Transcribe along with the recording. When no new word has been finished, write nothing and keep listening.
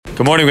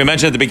Good morning. We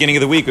mentioned at the beginning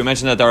of the week, that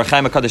the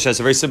Archaim HaKadosh has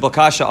a very simple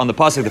kasha on the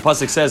pasuk. The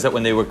pasuk says that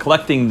when they were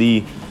collecting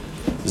the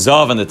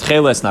zav and the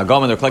tcheles,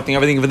 nagam, and they're collecting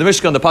everything for the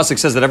Mishkan, the pasuk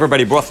says that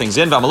everybody brought things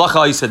in.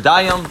 V'amalacha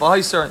yisadayam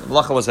v'haiser.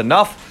 Malacha was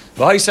enough.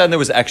 V'haiser, and there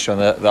was extra.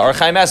 The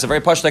Archaim has a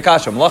very pashta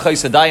kasha. Malacha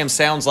yisadayam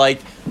sounds like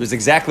it was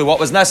exactly what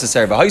was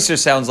necessary. V'haiser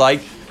sounds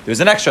like there was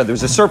an extra, there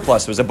was a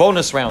surplus, there was a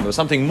bonus round, there was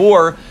something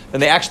more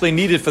than they actually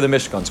needed for the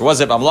Mishkan. So was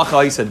it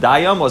Amlacha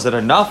Yisadayam? Was it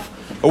enough?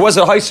 Or was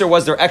it Heiser?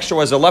 Was there extra?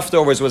 Was there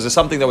leftovers? Was there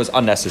something that was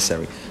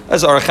unnecessary?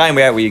 As our Chaim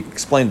we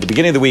explained at the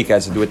beginning of the week,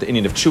 has to do with the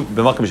Indian of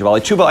B'makam Shavali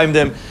Tshuva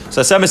Aimdim.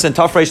 So Emes and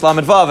Tafresh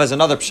Lamed Vav has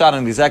another pshat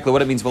on exactly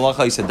what it means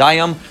Malacha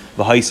Yisadayam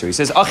v'Heiser. He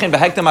says, Achin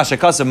v'hektam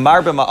hashakasa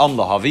marbe ma'am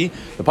lahavi.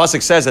 The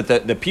pasuk says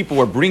that the people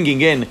were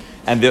bringing in,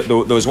 and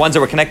those ones that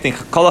were connecting, they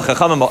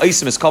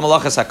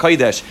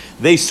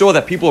saw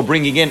that people were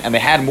bringing in and they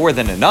had more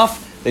than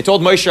enough. They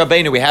told Moshe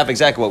Rabbeinu, we have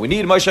exactly what we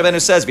need. Moshe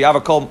Rabbeinu says,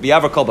 Vayakhal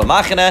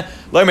b'machane,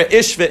 Lomer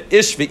ish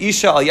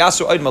v'isha al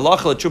yasu oid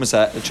malacha l'chumas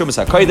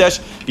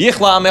hakodesh.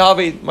 Yichla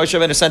amehavi. Moshe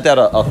Rabbeinu sent out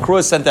a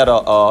crew, sent out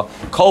a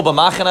kol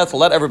b'machane to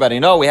let everybody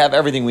know we have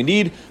everything we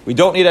need. We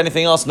don't need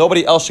anything else.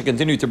 Nobody else should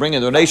continue to bring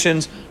in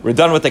donations. We're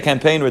done with the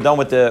campaign. We're done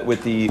with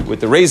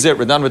the razor.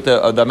 We're done with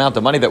the amount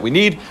of money that we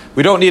need.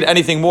 We don't need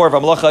anything more of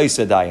Amlacha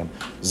Yisadayim.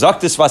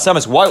 Zaktis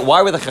Vasemis.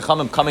 Why were the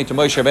Chachamim coming to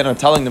Moshe Rabbeinu and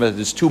telling them that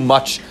there's too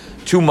much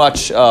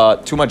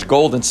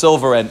gold and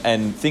silver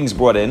and things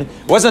brought in?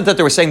 It wasn't that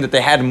they were saying that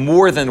they had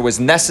more than was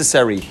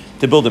necessary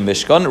to build a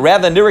Mishkan.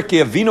 Rather,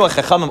 Niraki Avinu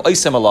Chachamim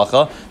Oisem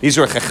Alacha. These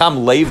were Chacham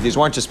Leiv. These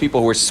weren't just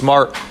people who were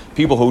smart,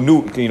 people who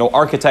knew,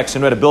 architects who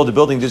knew how to build a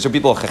building. These are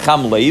people of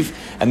Chacham Leiv,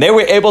 and they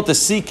were able to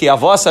see Ki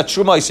Avas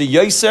Truma Isa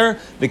Yoser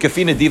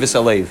V'Kafina Divas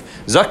Alev.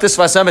 Zaktis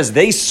Vasem, as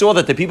they saw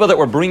that the people that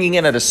were bringing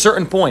in at a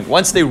certain point,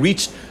 once they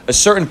reached a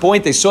certain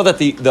point, they saw that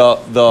the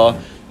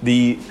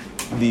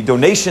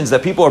donations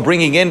that people are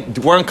bringing in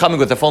weren't coming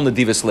with the full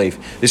Nediva slave.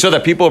 They saw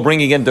that people are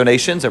bringing in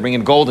donations, they're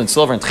bringing gold and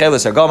silver and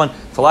tcheles, agaman,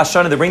 for last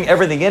Shana, they bring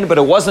everything in, but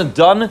it wasn't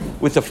done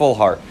with the full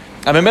heart.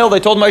 And Emel, they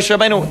told Moshe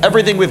Rabbeinu,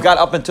 everything we've got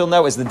up until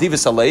now is the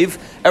Divas Alev.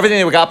 Everything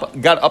that we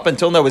got up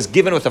until now was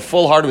given with the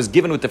full heart, was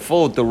given with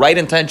the right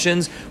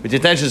intentions, with the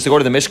intentions to go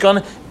to the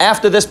Mishkan.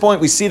 After this point,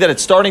 we see that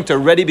it's starting to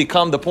already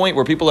become the point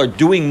where people are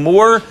doing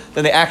more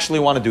than they actually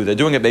want to do. They're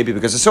doing it maybe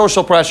because of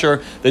social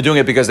pressure, they're doing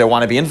it because they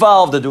want to be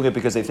involved, they're doing it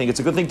because they think it's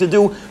a good thing to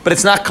do, but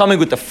it's not coming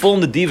with the full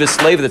Nediva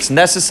slave that's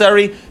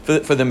necessary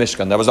for the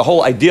Mishkan. That was the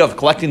whole idea of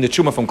collecting the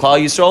Truma from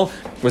Klal Yisrael,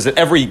 was that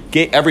every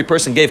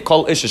person gave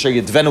Kol Ish Asher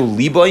Yidvenu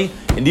Liboy.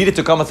 It needed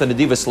to come with a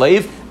Nediva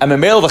slave, and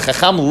Memel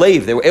v'Chacham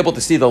Leiv, they were able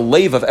to see the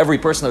Leiv of every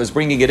person that was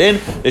bringing it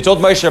in. They told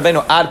Moshe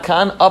Rabbeinu, Ad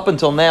Kan, up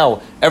until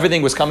now,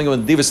 everything was coming with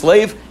a Nediva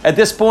slave. At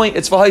this point,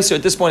 it's v'Haiser.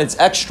 At this point, it's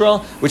extra,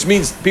 which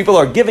means people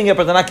are giving it,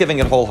 but they're not giving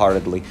it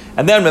wholeheartedly.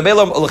 And then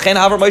Memel L'chein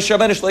Haver Moshe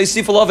Rabbeinu Shlei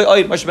Sifal Avei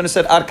Oid. Moshe Rabbeinu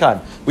said, Ad Kan.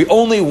 We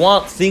only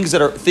want things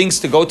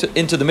to go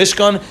into the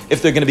Mishkan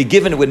if they're going to be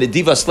given with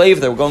Nediva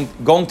slave. They're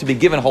going to be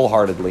given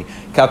wholeheartedly.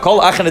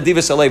 Ka'kol Achan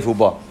Nediva Slave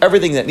Huba.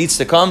 Everything that needs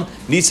to come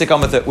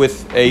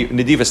with a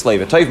Nediva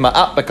slave. It's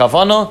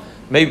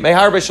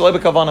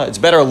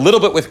better a little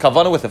bit with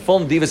kavana, with a full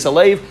Nediva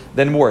slave,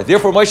 than more.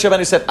 Therefore, Moshe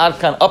Rabbeinu said, Ad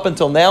Kan, up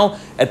until now,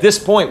 at this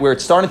point where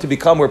it's starting to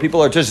become where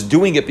people are just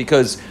doing it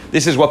because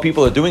this is what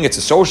people are doing, it's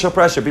a social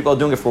pressure, people are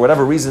doing it for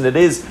whatever reason it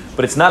is,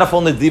 but it's not a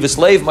full Nediva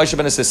slave. Moshe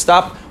Rabbeinu says,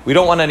 stop, we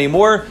don't want any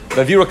more.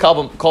 To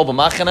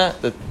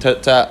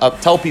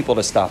tell people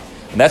to stop.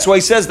 And that's why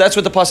he says, that's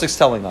what the pasuk is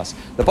telling us.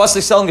 The pasuk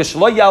is telling us,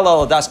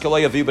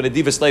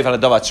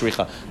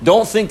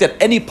 don't think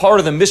that any part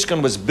of the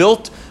Mishkan was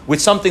built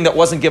with something that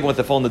wasn't given with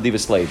the full Nediva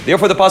slave.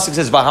 Therefore the pasuk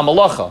says,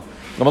 Vahamalacha.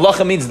 The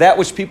malacha means that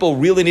which people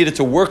really needed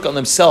to work on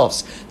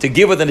themselves, to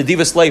give with a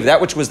Nediva slave,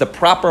 that which was the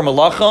proper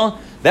malacha,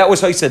 that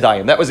was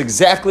Haisadayim. That was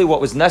exactly what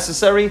was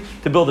necessary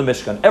to build a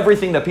Mishkan.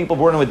 Everything that people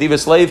brought in with Diva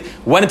slave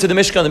went into the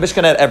Mishkan. The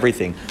Mishkan had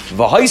everything.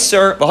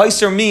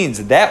 V'haiser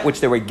means that which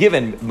they were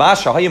given,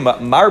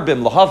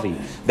 marbim lahavi,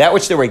 that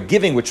which they were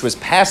giving, which was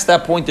past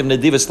that point of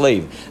Nediva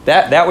slave.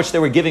 That which they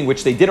were giving,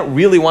 which they didn't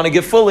really want to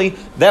give fully,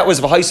 that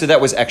was v'haiser,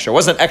 that was extra. It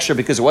wasn't extra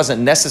because it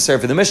wasn't necessary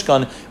for the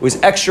Mishkan. It was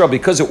extra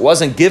because it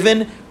wasn't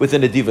given with a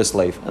Nediva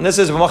slave. And this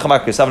is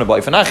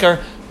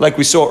like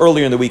we saw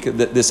earlier in the week,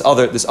 this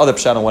other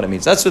pshat on what it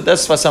means. That's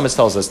Sfas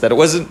tells us that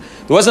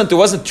there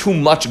wasn't too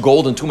much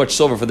gold and too much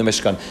silver for the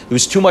Mishkan. There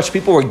was too much.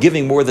 People were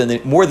giving more than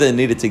they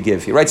needed to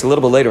give. He writes a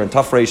little bit later in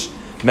Tafresh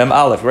Mem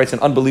Aleph. He writes an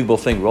unbelievable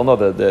thing. We all know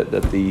that the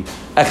Echen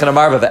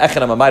Amarva, the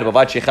Echen Amamayr,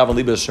 Bavachi Chavan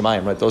Libel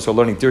Shemayim. Right, those who are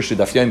learning Tirshu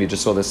Daf Yomi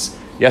just saw this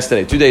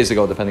yesterday, 2 days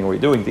ago, depending on what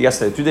you're doing.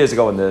 2 days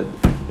ago, when the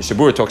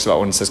Shabur talks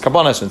about when it says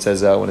Kabbanas,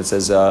 when it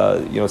says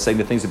saying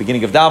the things at the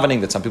beginning of davening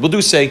that some people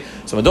do say,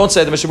 some don't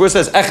say. The Shabur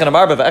says Echen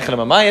Amarva, the Echen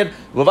Amamayr,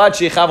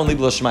 Bavachi Chavan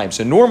Libel Shemayim.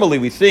 So normally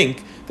we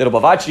think that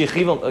Bavachi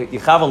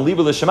Chavan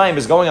Libel Shemayim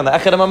is going on the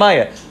Echen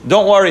Amamayr.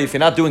 Don't worry if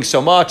you're not doing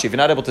so much, if you're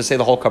not able to say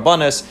the whole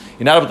Kabbanas,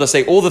 you're not able to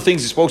say all the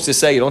things you're supposed to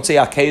say. You don't say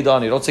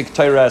Akedan, you don't say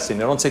Teiras, and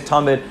you don't say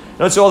Tamid, you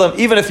don't say all of them.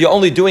 Even if you're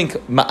only doing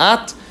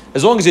Ma'at,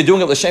 as long as you're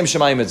doing it l'shem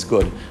shemayim, it's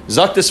good.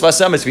 Zaktis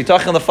vasemis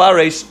v'tachin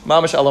lefarish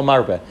mamash ala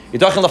marbe.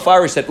 Yitachin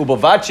lefarish that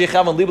ubavad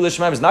shechav and libel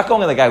l'shemayim is not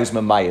going on the guy who's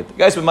memayit. The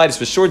guy who's memayit is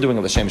for sure doing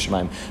it l'shem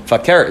shemayim.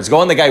 Fakir, it's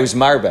going on the guy who's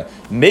marbe.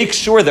 Make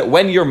sure that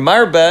when you're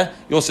marbe,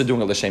 you're also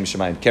doing it l'shem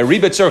shemayim.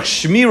 Keriba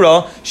tzorch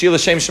shmira she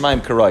l'shem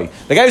shemayim karai.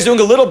 The guy who's doing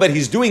a little bit,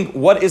 he's doing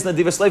what is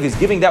nadivas slave. He's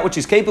giving that which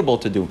he's capable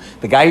to do.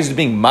 The guy who's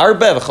being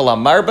marbe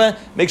v'chalam marbe,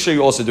 make sure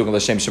you're also doing it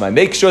l'shem shemayim.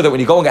 Make sure that when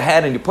you're going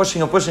ahead and you're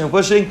pushing and pushing and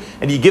pushing,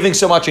 and you're giving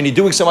so much and you're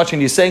doing so much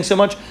and you're saying so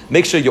much,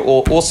 make sure you're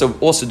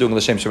also doing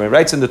l'shem shemayim.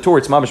 Right? In the Torah,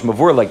 it's mamish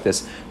mavur like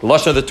this. The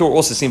lashon of the Torah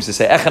also seems to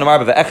say echad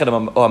marbe ve'echad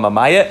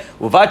mamayet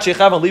uvad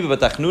shechav and liba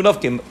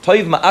v'tachnunav kim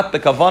toiv ma'at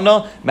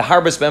bekavana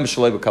meharbes be'em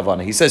shaloi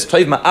bekavana. He says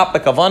toiv ma'at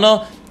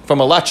bekavana from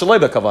a lat shaloi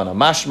bekavana.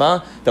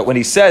 Mashma that when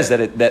he says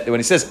that when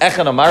he says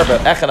echad marbe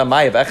echad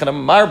mayev echad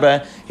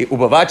marbe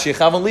ubavad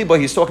shechav and liba,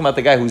 he's talking about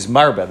the guy who's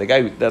marbe. The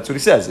guy, that's what he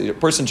says. A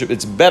person should,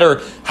 it's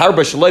better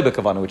harba shaloi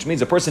bekavana, which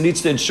means a person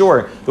needs to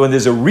ensure that when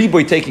there's a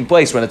riboy taking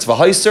place, when it's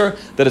v'haiser,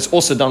 that it's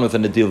also done with a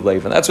nadil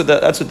leiv. And that's what the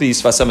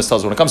Sfas tells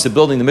us when it comes to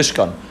building the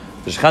Mishkan.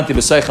 It's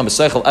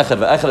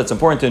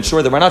important to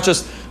ensure that we're not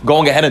just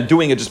going ahead and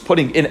doing it, just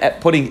putting in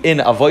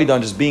avodah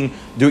and just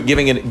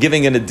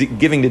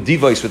giving the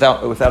device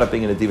without it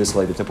being in a divas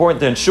slave. It's important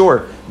to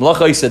ensure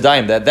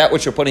that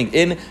which you're putting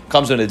in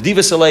comes in a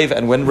divas slave,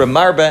 and when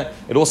remarbe,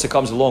 it also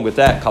comes along with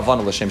that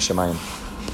kavanah l'shem shemayim.